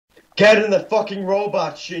Get in the fucking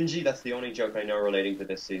robot, Shinji! That's the only joke I know relating to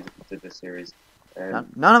this series.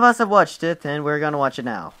 None of us have watched it, and we're gonna watch it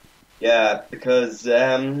now. Yeah, because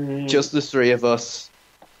Just the three of us.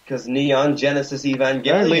 Because Neon Genesis Evangelion.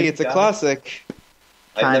 Apparently, it's a classic.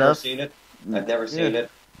 I've never seen it. I've never seen it.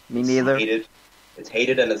 Me neither. It's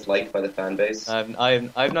hated and it's liked by the fan base.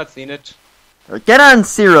 I've not seen it. Get on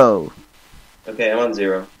Zero. Okay, I'm on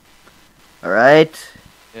 0. All right.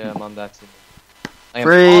 Yeah, I'm on that 0. I am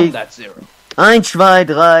 3, on that 0. 1, 2,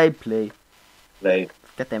 3, play. Play.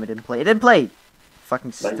 God damn it, didn't play. It didn't play.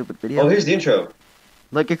 Fucking stupid video. Oh, here's the intro.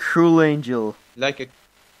 Like a cruel angel. Like a...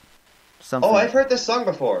 Something. Oh, I've heard this song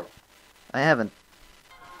before. I haven't.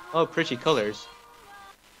 Oh, pretty colors.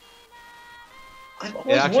 I've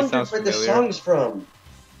always wondered where this song's from.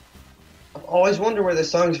 I've always wondered where this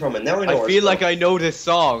song's from, and now I know. I feel like I know this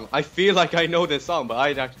song. I feel like I know this song, but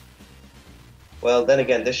I don't. Well, then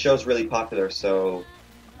again, this show's really popular, so...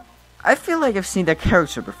 I feel like I've seen that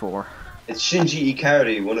character before. It's Shinji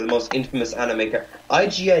Ikari, one of the most infamous anime characters.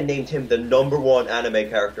 IGN named him the #1 anime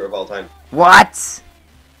character of all time. What?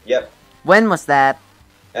 Yep. When was that?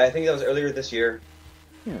 I think that was earlier this year.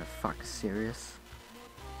 You're fucking serious.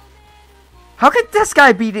 How could this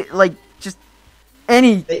guy beat it, like, just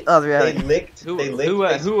any other anime? Who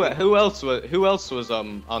else was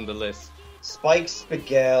on the list? Spike,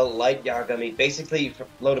 Spigel, Light Yagami, basically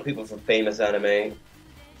a load of people from famous anime.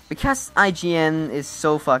 Because IGN is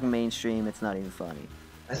so fucking mainstream, it's not even funny.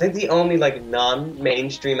 I think the only, like,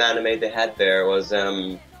 non-mainstream anime they had there was,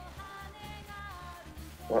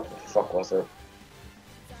 what the fuck was it?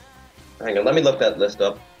 Hang on, let me look that list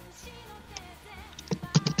up.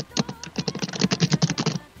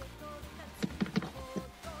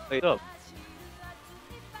 Wait up.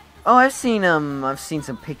 Oh, I've seen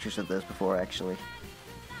some pictures of this before, actually.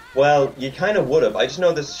 Well, you kind of would have. I just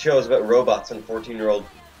know this show is about robots and 14-year-old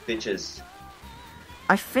bitches.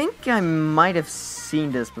 I think I might have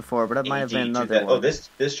seen this before, but it might have been another one. Oh, this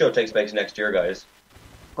show takes place next year, guys.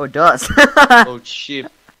 Oh, it does. Oh, shit.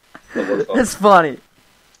 It's funny.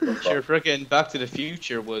 Sure, frickin' Back to the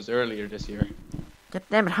Future was earlier this year. God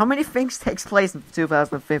damn it, how many things takes place in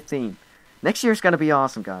 2015? Next year's gonna be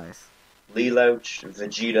awesome, guys. Lelouch,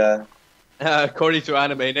 Vegeta. According to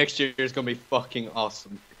anime, next year is gonna be fucking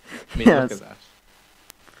awesome. I mean, Yes. look at that.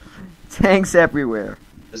 Tanks everywhere.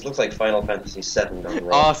 This looks like Final Fantasy VII gone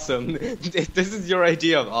wrong. Awesome. This is your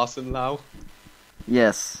idea of awesome, Lau?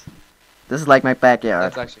 Yes. This is like my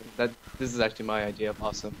backyard. This is actually my idea of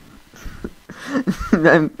awesome.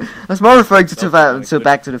 I was more referring to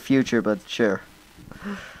Back to the Future, but sure.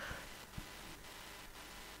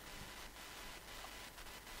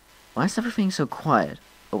 Why is everything so quiet?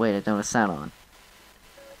 Oh wait, I don't have sound on.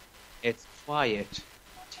 It's quiet.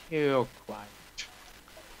 Too quiet.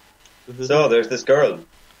 So, there's this girl.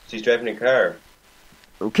 She's driving a car.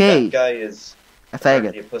 Okay. That guy is a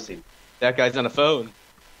faggot. A pussy. That guy's on the phone.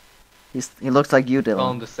 He looks like you, Dylan.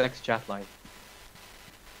 On the sex chat line.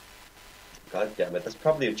 God damn it! That's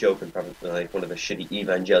probably a joke and probably like one of the shitty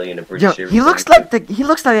Evangelion of British series. He looks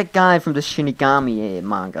like a guy from the Shinigami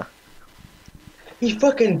manga. He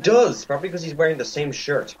fucking does. Probably because he's wearing the same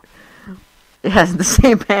shirt. It has the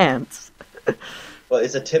same pants. Well,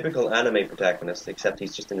 it's a typical anime protagonist, except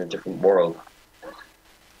he's just in a different world.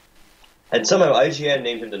 And somehow IGN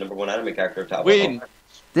named him the #1 anime character of top. Wait.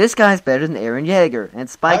 This guy's better than Eren Yeager and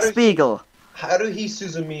Spike Spiegel. Haruhi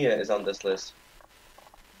Suzumiya is on this list.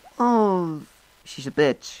 Oh, she's a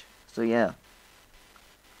bitch. So yeah.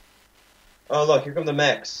 Oh look, here come the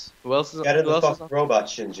mechs. Who else is? Get in the fucking robot,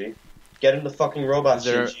 Shinji. Get in the fucking robot,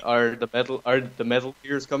 Shinji. Are the Metal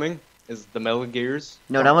Gears coming? Is the Metal Gears?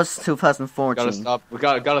 No, that was 2014. Gotta stop. We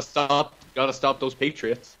gotta stop those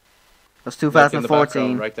Patriots. It was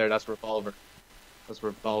 2014. Right there, that's Revolver. That's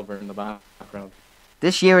Revolver in the background.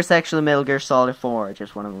 This year it's actually Metal Gear Solid 4, I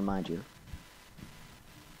just want to remind you.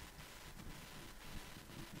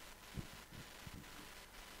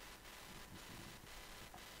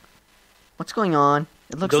 What's going on?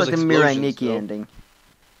 It looks like the Mirai Nikki ending.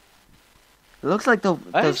 It looks like those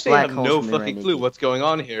black holes. I have no fucking clue what's going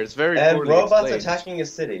on here. It's very poorly robots explained. attacking a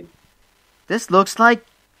city. This looks like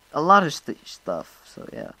a lot of stuff, so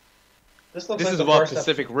yeah. This is what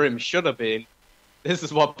Pacific Rim should have been. This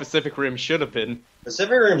is what Pacific Rim should have been.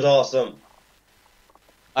 Pacific Rim's awesome.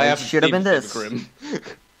 I haven't should have been Pacific this. Rim.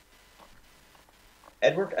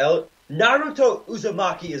 Edward L. Naruto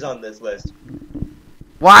Uzumaki is on this list.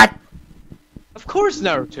 What? Of course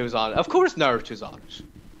Naruto's on it. Of course Naruto's on it.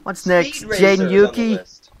 What's next? Speed Racer Jaden is Yuki? on the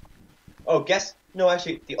list. Oh, guess... No,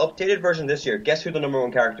 actually, the updated version this year, guess who the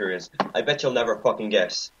 #1 character is? I bet you'll never fucking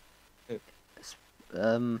guess.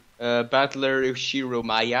 Battler Ushiro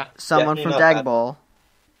Maya. Someone Definitely from not Dragon that. Ball.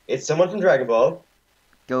 It's someone from Dragon Ball.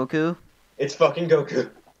 Goku. It's fucking Goku.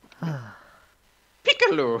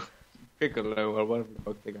 Piccolo, or whatever the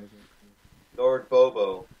fuck the guy's name. Lord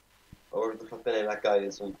Bobo. Or whatever the fuck the name of that guy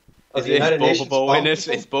is. From, Is the United Nations Bobobo in it?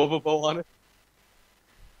 sponsor? Is Bobobo on it?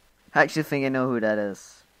 I actually think I know who that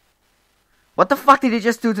is. What the fuck did he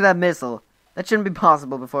just do to that missile? That shouldn't be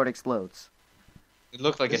possible before it explodes. It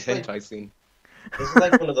looked like This a is hentai scene. This is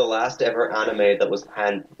like one of the last ever anime that was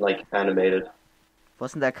animated.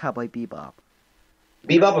 Wasn't that Cowboy Bebop?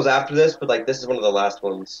 Bebop was after this, but like this is one of the last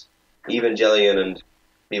ones. Evangelion and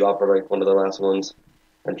Bebop are like one of the last ones.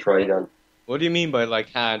 And Trigon. What do you mean by like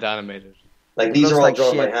hand animated? Like It these looks are all like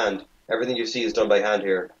drawn by shit. hand. Everything you see is done by hand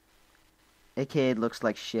here. AKA it looks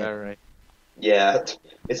like shit. Alright. Yeah,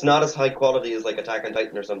 it's not as high quality as like Attack on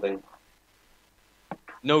Titan or something.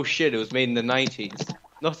 No shit, it was made in the 90s.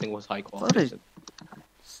 Nothing was high quality.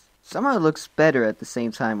 Somehow it looks better at the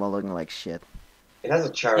same time while looking like shit. It has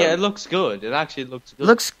a charm. Yeah, it looks good. It actually looks good. It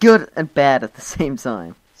looks good and bad at the same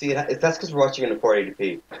time. See, that's because we're watching it in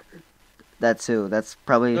 480p. That too. That's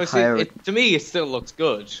probably No, see, higher. to me, it still looks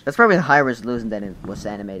good. That's probably a higher resolution than it was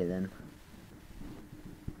animated in.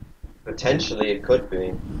 Potentially, it could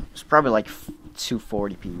be. It's probably like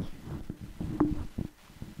 240p.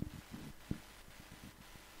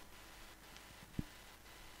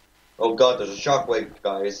 Oh god, there's a shockwave,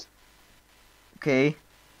 guys. Okay.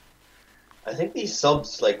 I think these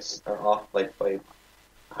subs like are off like by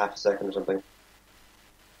half a second or something.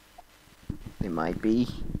 They might be.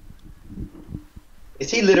 Is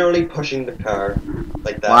he literally pushing the car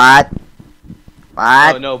like that? What?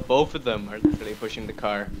 Oh no, both of them are literally pushing the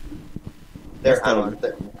car. They're That's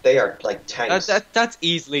the they are like tanks. That's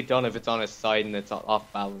easily done if it's on its side and it's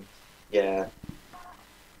off balance. Yeah.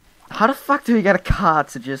 How the fuck do we get a car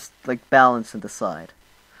to just like balance and decide?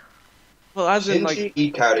 Well, as in like,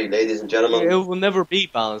 Shinji Ikari, ladies and gentlemen. it will never be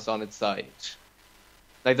balanced on its side.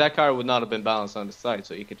 Like that car would not have been balanced on its side,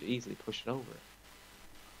 so you could easily push it over.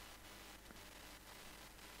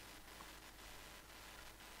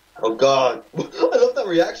 Oh god. I love that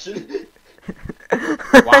reaction.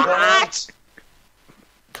 What?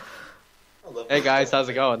 I love Hey that. guys, how's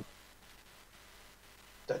it going?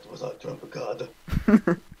 That was a propaganda.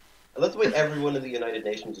 I love the way everyone in the United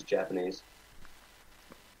Nations is Japanese.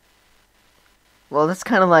 Well, that's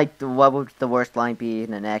kind of like what would the worst line be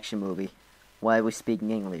in an action movie? Why are we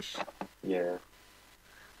speaking English? Yeah.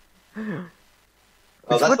 Oh,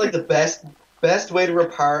 Which that's would like be- the best way to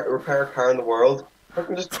repair a car in the world.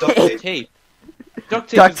 Fucking just duct tape. Tape. Duct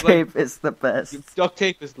tape Duct is tape is the best. like, duct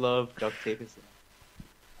tape is love. Duct tape is love.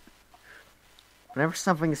 Whenever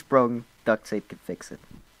something is broken, duct tape can fix it.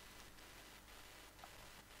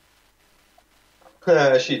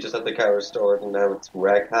 She just had the car restored and now it's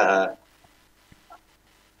wrecked. Haha.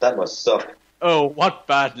 That must suck. Oh, what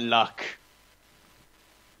bad luck.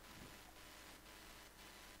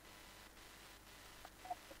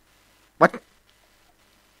 What?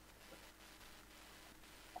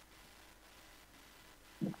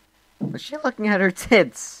 Was she looking at her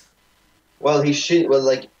tits? Well,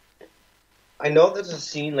 like, I know there's a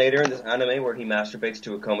scene later in this anime where he masturbates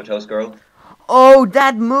to a comatose girl. Oh,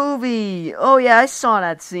 that movie! Oh yeah, I saw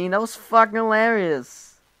that scene. That was fucking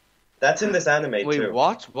hilarious. That's in this anime Wait, too.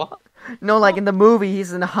 what? What? No, like in the movie,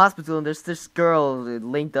 he's in a hospital and there's this girl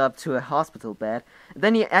linked up to a hospital bed. And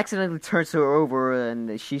then he accidentally turns her over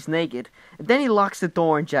and she's naked. And then he locks the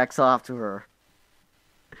door and jacks off to her.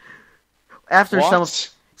 After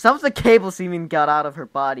What? some of the cables even got out of her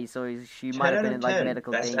body, so she 10 might have out been of in like 10.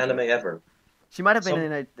 medical Best danger. anime ever. She might have been Some-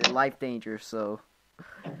 in a life danger, so.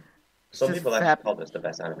 Some Just people actually fat- call this the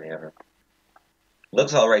best anime ever.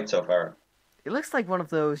 Looks alright so far. It looks like one of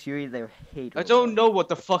those you either hate or I don't love. know what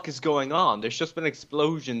the fuck is going on. There's just been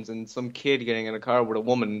explosions and some kid getting in a car with a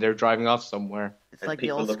woman and they're driving off somewhere. It's And like the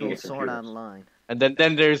people old looking school at Sword computers. Online. And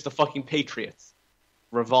then there's the fucking Patriots.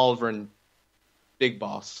 Revolver and Big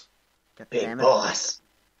Boss. God Big damn it. boss.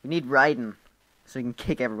 We need Raiden, so he can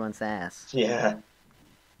kick everyone's ass. Yeah.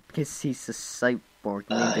 Because he's a cyborg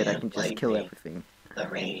ninja that can just kill lightning. everything. The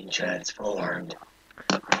rain transformed.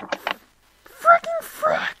 Freaking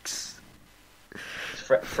Fuchs!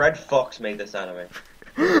 Fred Fuchs made this anime.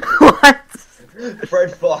 What?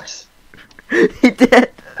 Fred Fuchs. He did.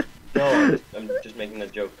 No, I'm just making a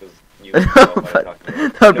joke because you I know know, what I'm but talking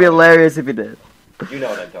about. that would be hilarious if he did. You know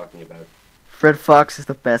what I'm talking about. Fred Fuchs is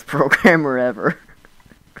the best programmer ever.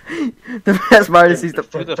 The best part is he's the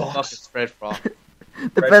Who the Fox. fuck is Fred Frog? the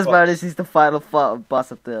Fred best part Fuchs. is he's the final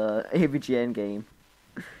boss of the AVGN game.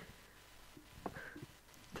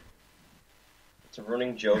 It's a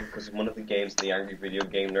running joke because in one of the games the Angry Video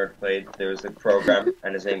Game Nerd played, there was a program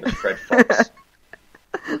and his name was Fred Fuchs.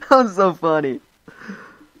 That's so funny.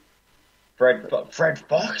 Fred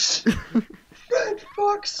Fuchs? Fred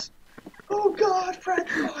Fuchs! Oh god, Fred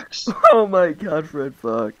Fuchs! Oh my god, Fred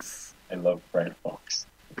Fuchs. I love Fred Fuchs.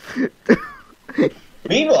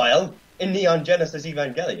 Meanwhile, in Neon Genesis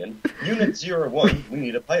Evangelion, Unit 01, we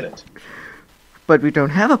need a pilot. But we don't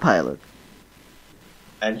have a pilot.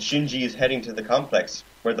 And Shinji is heading to the complex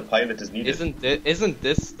where the pilot is needed. Isn't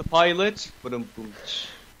this the pilot? Get in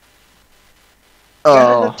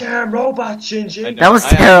Oh, the damn robot, Shinji! I know. that was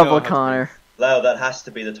I know terrible, how to Connor. Lau, that has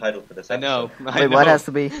to be the title for this I episode. know. Wait, what has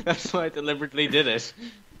to be? That's why I deliberately did it.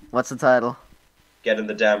 What's the title? Get in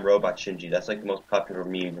the damn robot, Shinji. That's like the most popular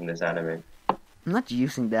meme in this anime. I'm not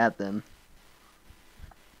using that then.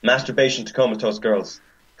 Masturbation to Comatose girls.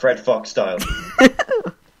 Fred Fuchs style.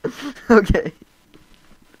 Okay.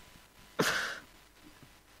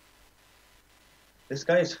 This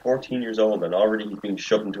guy is 14 years old and already he's being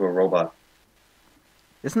shoved into a robot.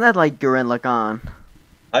 Isn't that like Gurren Lagann?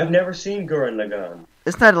 I've never seen Gurren Lagann.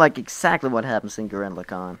 Isn't that like exactly what happens in Gurren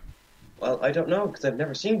Lagann? Well, I don't know, because I've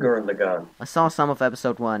never seen Gurren Lagann. I saw some of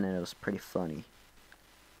episode 1 and it was pretty funny.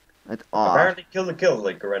 It's odd. Apparently Kill the Kill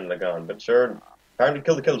like Gurren Lagann, but sure, apparently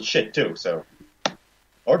Kill the Kill is shit too, so...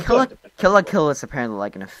 Or good. Kill la Kill is apparently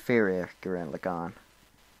like an inferior Gurren Lagann.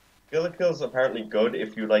 Kill the Kill is apparently good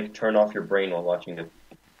if you, like, turn off your brain while watching it.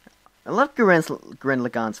 I love Gurren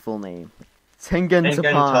Lagann's full name. Tengen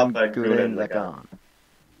Toppan Gurren Lagann.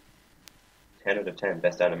 10 out of 10,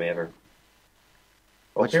 best anime ever.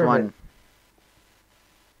 Oh, Which Pyramid. one?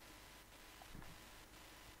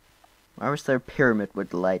 Why was there a pyramid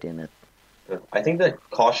with light in it? I think the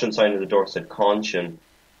caution sign at the door said caution.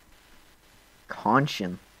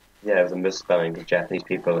 Conscience. Yeah, it was a misspelling because Japanese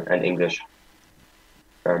people and English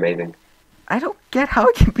are amazing. I don't get how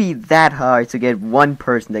it can be that hard to get one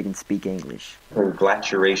person that can speak English.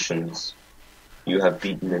 Congratulations. You have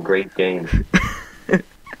beaten a great game.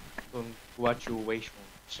 Congratulations.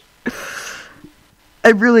 I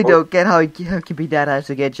really don't get how it can be that hard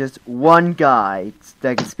to get just one guy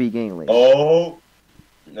that can speak English. Oh!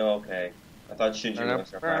 No, okay. I thought Shinji was going to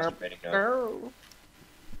start masturbating now.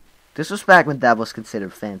 This was back when that was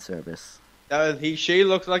considered fan service. She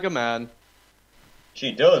looks like a man.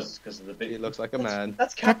 She does, because of the big... She looks like a man.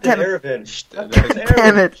 That's Captain damn Erevin. God That's Captain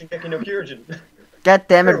damn Erevin. it. Shingeki no Kyojin. God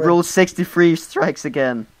damn it, Erwin. Rule 63 strikes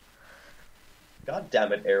again. God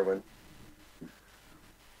damn it, Erwin.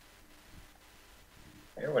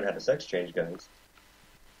 Erwin had a sex change, guys.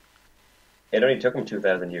 It only took him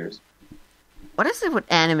 2,000 years. What is it with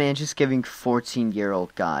anime and just giving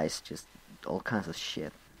 14-year-old guys just all kinds of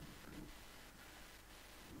shit?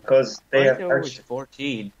 Because they have... Why was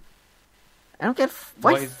 14? I don't get...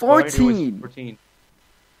 Why Why is 14? 14?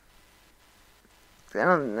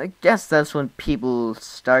 I guess that's when people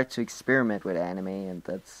start to experiment with anime, and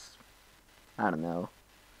that's... I don't know.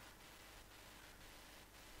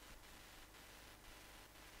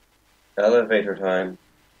 Elevator time.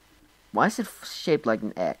 Why is it shaped like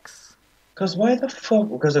an X? Because why the fuck?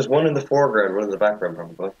 Because there's one in the foreground, one in the background,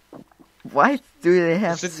 probably. Why do they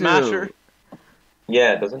have Does it two? matter?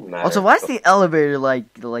 Yeah, it doesn't matter. Also, why is the elevator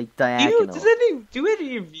like diagonal? Do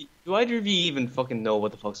either of you even fucking know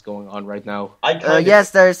what the fuck's going on right now? I kind of...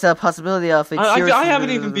 Yes, there's a possibility of it. I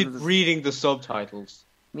haven't even been reading the subtitles.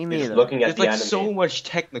 Me You're just neither. looking at There's the like anime. so much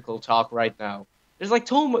technical talk right now. There's like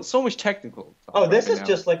so much technical talk. Oh, this right is now.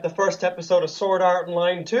 just like the first episode of Sword Art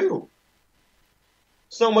Online 2.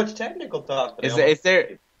 So much technical talk. but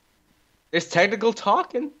There's technical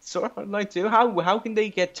talk in Sword Art Online too? How can they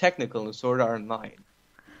get technical in Sword Art Online?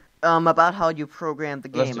 About how you program the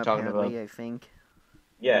Unless game, they're talking apparently, about- I think.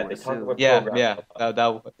 Yeah, they talk about Yeah, programs. yeah.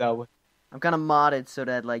 That I'm gonna mod it so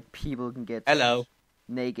that, like, people can get Hello.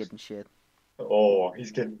 naked and shit. Oh,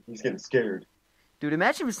 he's getting scared. Dude,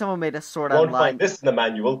 imagine if someone made a Sword Won't Online... find this in the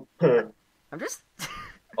manual. I'm just...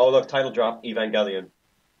 Oh, look, title drop, Evangelion.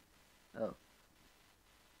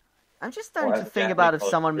 I'm just starting Oh, to that's think Japanese about if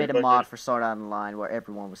culture. someone made a Everybody- mod for Sword Art Online where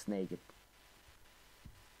everyone was naked.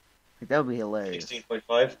 Like, that would be hilarious.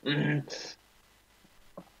 16.5.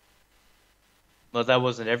 Well, that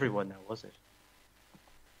wasn't everyone now, was it?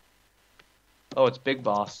 Oh, it's Big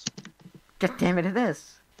Boss. God damn it, it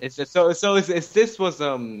is. It's this was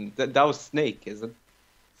that was Snake, isn't it?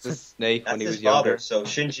 This Snake That's when he his was father, younger. so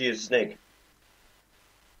Shinji is Snake.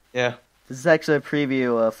 Yeah. This is actually a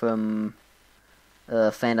preview of,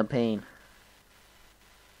 Phantom Pain.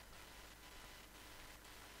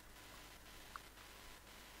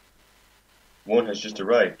 One has just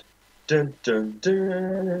arrived. Dun dun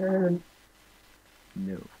dun.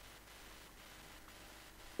 No.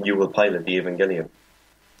 You will pilot the Evangelion.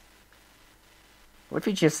 What if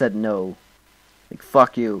he just said no? Like,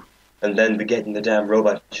 fuck you. And then the getting the damn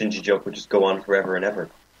robot Shinji joke would just go on forever and ever.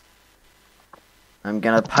 I'm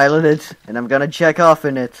gonna pilot it, and I'm gonna jack off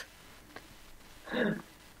in it.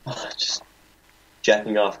 Oh, just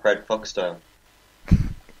jacking off Fred Fuchs style.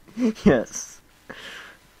 Yes.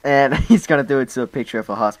 And he's gonna do it to a picture of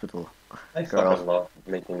a hospital. I Girl. fucking love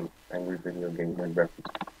making angry video game reference.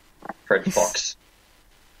 Fred Fuchs.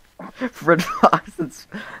 Fred Fuchs, that's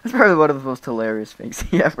probably one of the most hilarious things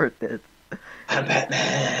he ever did. I'm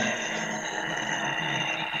Batman.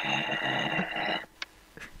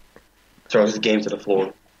 Throws the game to the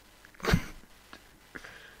floor.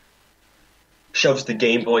 Shoves the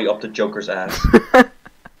Game Boy up the Joker's ass.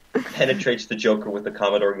 Penetrates the Joker with the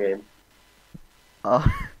Commodore game. Oh,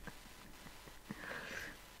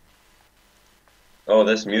 Oh,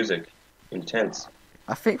 this music. Intense.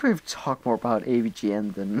 I think we've talked more about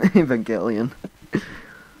AVGN than Evangelion.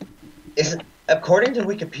 According to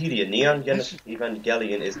Wikipedia, Neon Genesis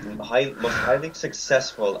Evangelion is the most highly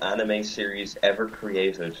successful anime series ever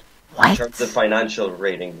created. What? In terms of financial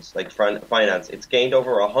ratings, like finance, it's gained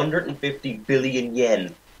over 150 billion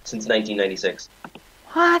yen since 1996.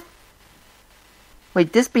 What?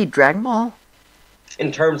 Wait, this beat Dragon Ball?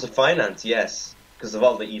 In terms of finance, yes, because of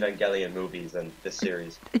all the Evangelion movies and this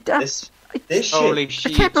series. This Holy shit, I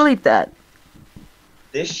shit. can't believe that.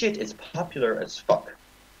 this shit is popular as fuck.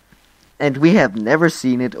 And we have never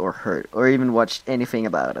seen it or heard or even watched anything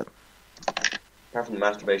about it. Apart from the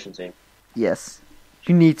masturbation scene. Yes.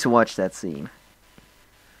 You need to watch that scene.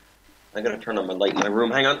 I'm gonna turn on my light in my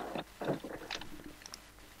room. Hang on.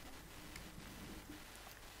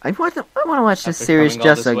 I want to watch this After series coming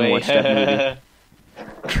all just so I this can way. watch that movie.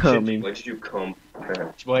 Shinji, Coming. why did you come?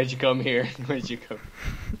 Why'd you come here? Why'd you come?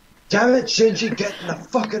 Damn it, Shinji, get in the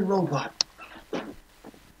fucking robot.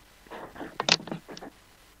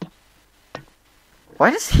 Why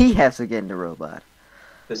does he have to get in the robot?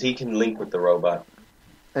 Because he can link with the robot.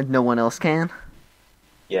 And no one else can?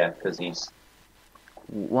 Yeah, because he's...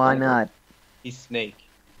 Why not? He's Snake.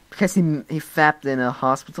 Because he fapped in a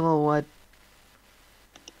hospital or what?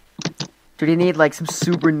 Do they need like some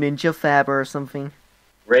super ninja fab or something?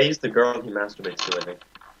 Ray's the girl he masturbates to, I think.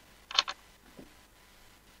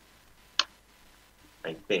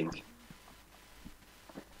 I think.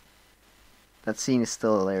 That scene is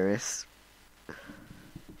still hilarious.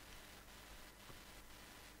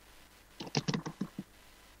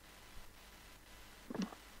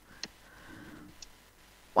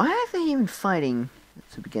 Why are they even fighting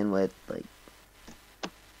to begin with? Like,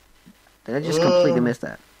 did I just completely miss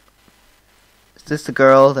that? Is this the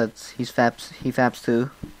girl that he faps to?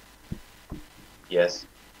 Yes.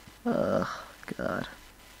 Ugh, God.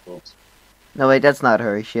 Oops. No, wait, that's not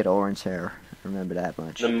her. She had orange hair. I remember that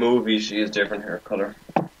much. In the movie, she has different hair color.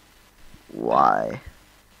 Why?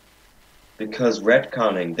 Because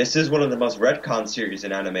retconning. This is one of the most retcon series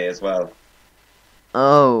in anime as well.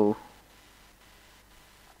 Oh.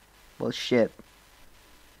 Well, shit.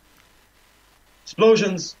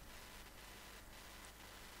 Explosions!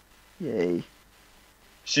 Yay.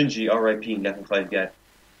 Shinji, R.I.P., never fight yet.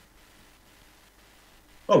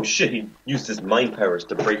 Oh shit, he used his mind powers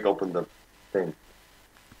to break open the thing.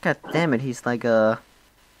 God damn it, he's like a...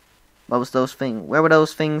 What was those things? Where were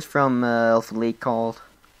those things from Alpha League called?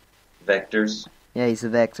 Vectors. Yeah, he's a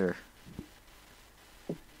vector.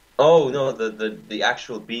 Oh no, the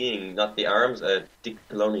actual being, not the arms,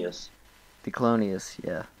 Dicolonius. Diclonius,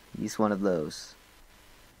 yeah. He's one of those.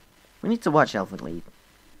 We need to watch Alpha League.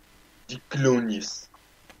 Dicolonius.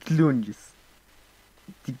 Diclonius.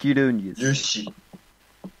 Diclonius. Yoshi.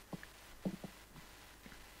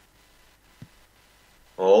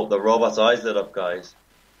 Oh, the robot's eyes lit up, guys.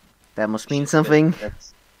 That must mean something.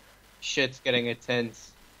 Shit's getting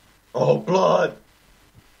intense. Oh, blood!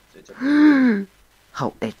 It's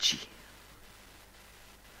How edgy.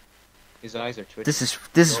 His eyes are twitching.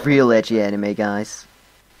 This is real edgy anime, guys.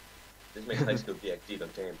 This makes High School DxD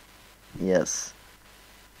look tame. Yes.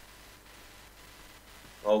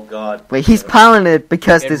 Oh god. Wait, he's piling it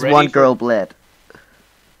because Get this ready one for- girl bled.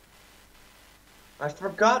 I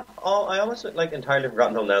forgot I almost entirely forgot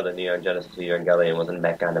until now that Neon Genesis Evangelion was a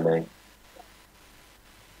mech anime.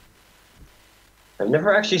 I've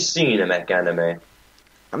never actually seen a mech anime.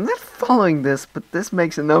 I'm not following this, but this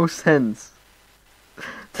makes no sense.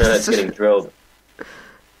 It's getting drilled.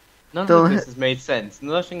 None Don't- of this has made sense.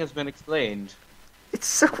 Nothing has been explained. It's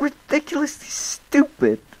so ridiculously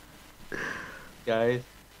stupid. Guys,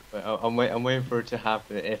 I'm waiting for it to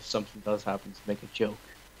happen. If something does happen, to make a joke.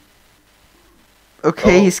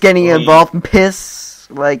 Okay, Oh, he's getting oh, involved in piss.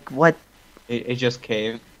 Like, what? It just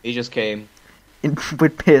came. He just came.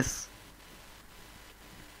 With piss.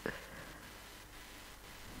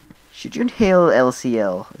 Should you inhale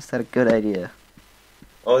LCL? Is that a good idea?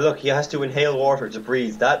 Oh, look, he has to inhale water to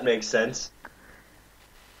breathe. That makes sense.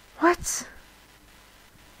 What?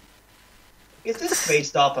 Is this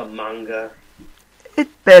based off a manga? It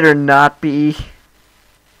better not be.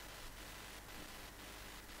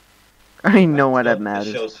 I don't even know why that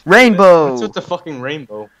matters. Rainbow! What's with the fucking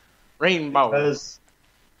rainbow? Rainbow.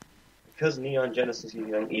 Because Neon Genesis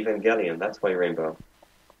Evangelion, that's why Rainbow.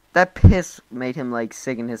 That piss made him, like,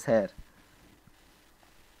 sick in his head.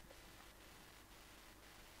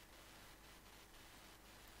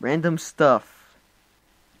 Random stuff.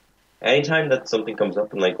 Anytime that something comes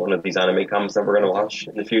up in, like, one of these anime comics that we're going to watch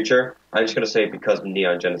in the future, I'm just going to say because of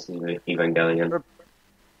Neon Genesis Evangelion.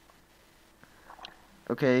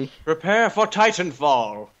 Okay. Prepare for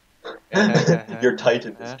Titanfall. Your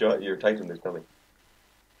Titan is coming.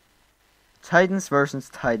 Titans versus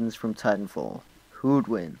Titans from Titanfall. Who'd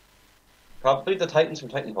win? Probably the Titans from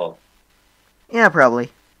Titanfall. Yeah,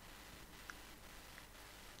 probably.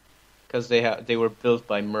 Because they were built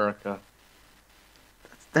by Merca.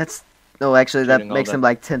 That's... No, actually, that Shooting all makes them, that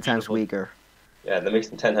like, 10 times beautiful- weaker. Yeah, that makes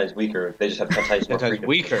them 10 times weaker. They just have 10 times more 10 times freedom.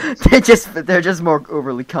 weaker. They're just more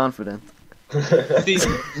overly confident. See,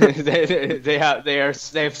 they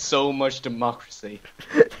have so much democracy.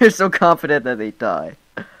 They're so confident that they die.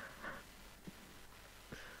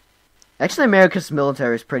 Actually, America's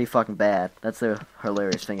military is pretty fucking bad. That's the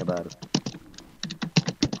hilarious thing about it.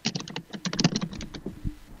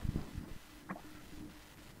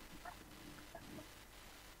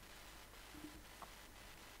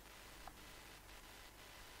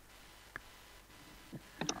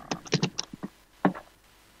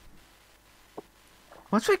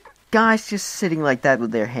 What's with guys just sitting like that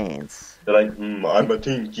with their hands? They're like, I'm a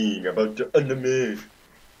thinking about the enemy.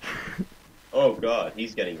 Oh god,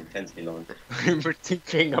 he's getting intensely long. I'm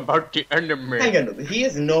thinking about the enemy. Hang on, he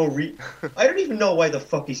has no I don't even know why the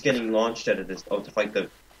fuck he's getting launched out of this, to fight the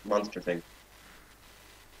monster thing.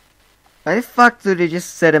 Why the fuck do they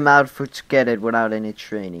just set him out to get it without any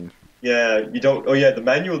training? Yeah, you don't, the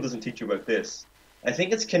manual doesn't teach you about this. I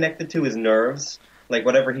think it's connected to his nerves, like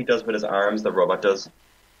whatever he does with his arms, the robot does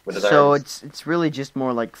with his So arms. it's really just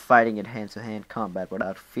more like fighting in hand-to-hand combat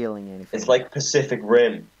without feeling anything. It's like Pacific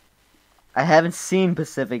Rim. I haven't seen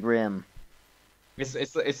Pacific Rim.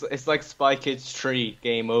 It's like Spy Kids 3.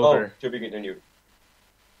 Game over. Oh, to be continued.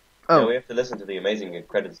 Oh. Yeah, we have to listen to the amazing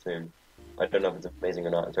credits to him. I don't know if it's amazing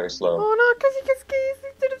or not. It's very slow. Oh no, because he gets keys.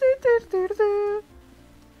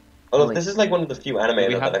 Oh, look, this is like one of the few anime Do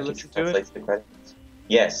we that have to actually listen to it? translates the credits.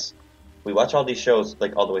 Yes. We watch all these shows,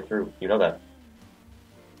 like, all the way through. You know that.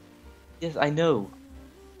 Yes, I know.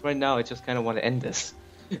 Right now, I just kind of want to end this.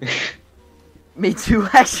 Me too,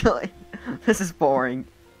 actually. This is boring.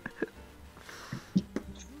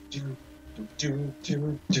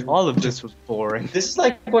 All of this was boring. This is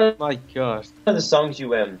like one My gosh. of the songs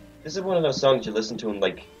this is one of those songs you listen to in,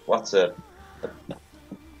 like, what's a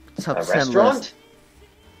Top 10 restaurant? list.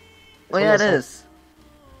 Oh yeah, it is.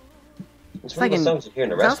 It's one of the songs you hear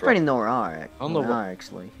in a Sounds restaurant. pretty noir, don't know noir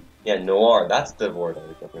actually. Yeah, noir. That's the word I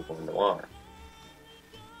was looking for. Noir.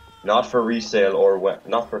 Not for resale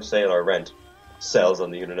not for sale or rent. Sells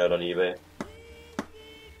on the internet on eBay.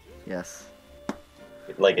 Yes.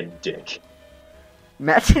 Like a dick.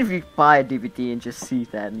 Imagine if you buy a DVD and just see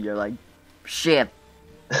that and you're like, shit.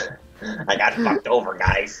 I got fucked over,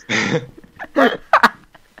 guys. Okay,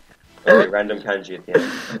 random kanji at the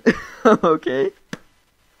end. Okay.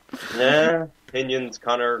 Yeah, opinions.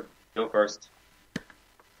 Connor, go first.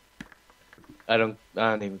 I don't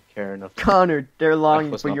even care enough. Connor, they're longing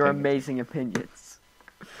was for not your paying amazing opinions.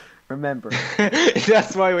 Remember.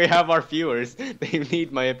 That's why we have our viewers. They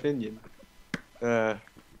need my opinion. Well,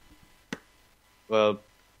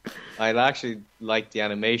 I actually liked the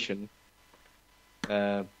animation.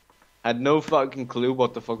 Had no fucking clue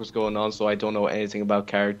what the fuck was going on, so I don't know anything about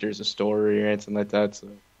characters or story or anything like that. So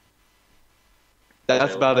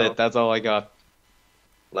that's about it. That's all I got.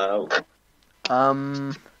 No. I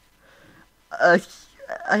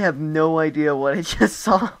have no idea what I just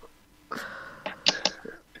saw.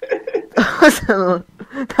 That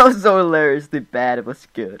was so hilariously bad. It was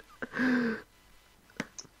good.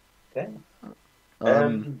 Okay.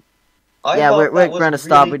 Yeah, we're gonna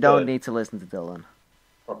stop. We don't need to listen to Dylan.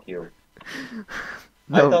 Fuck you.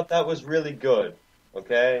 No. I thought that was really good.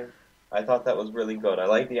 Okay? I thought that was really good. I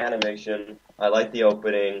like the animation. I like the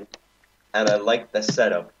opening. And I like the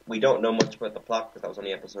setup. We don't know much about the plot because that was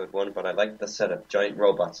only episode 1, but I like the setup. Giant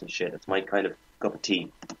robots and shit. It's my kind of cup of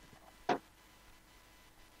tea.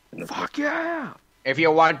 Fuck yeah! If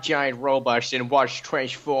you want giant robots, then watch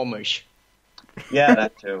Transformers. Yeah,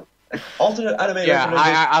 that too. Alternate anime. Yeah,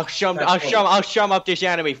 version of I'll sum up this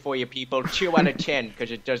anime for you, people. 2 out of 10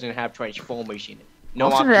 because it doesn't have Transformers in it. No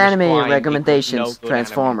Alternate Optimus anime Prime recommendations: equals no good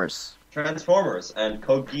Transformers. Transformers and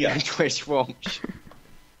Code anime. Geass. Transformers.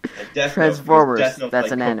 And Death Transformers, Note, Death Note that's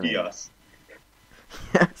like an Code anime. Geass.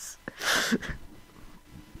 Yes.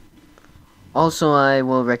 Also, I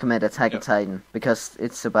will recommend Attack on Yep. Titan because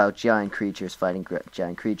it's about giant creatures fighting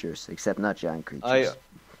giant creatures, except not giant creatures.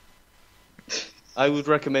 I would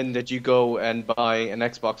recommend that you go and buy an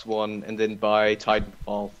Xbox One and then buy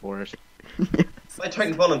Titanfall for it. My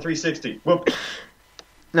Titanfall on 360. Whoop.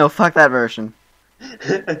 No, fuck that version.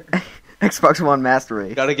 Xbox One Master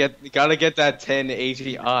Race. Gotta get that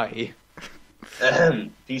 1080i.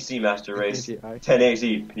 PC Master Race. 1080i.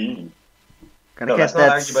 1080p. Gotta No, get let's not that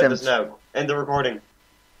argue about this now. End the recording.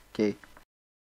 Okay.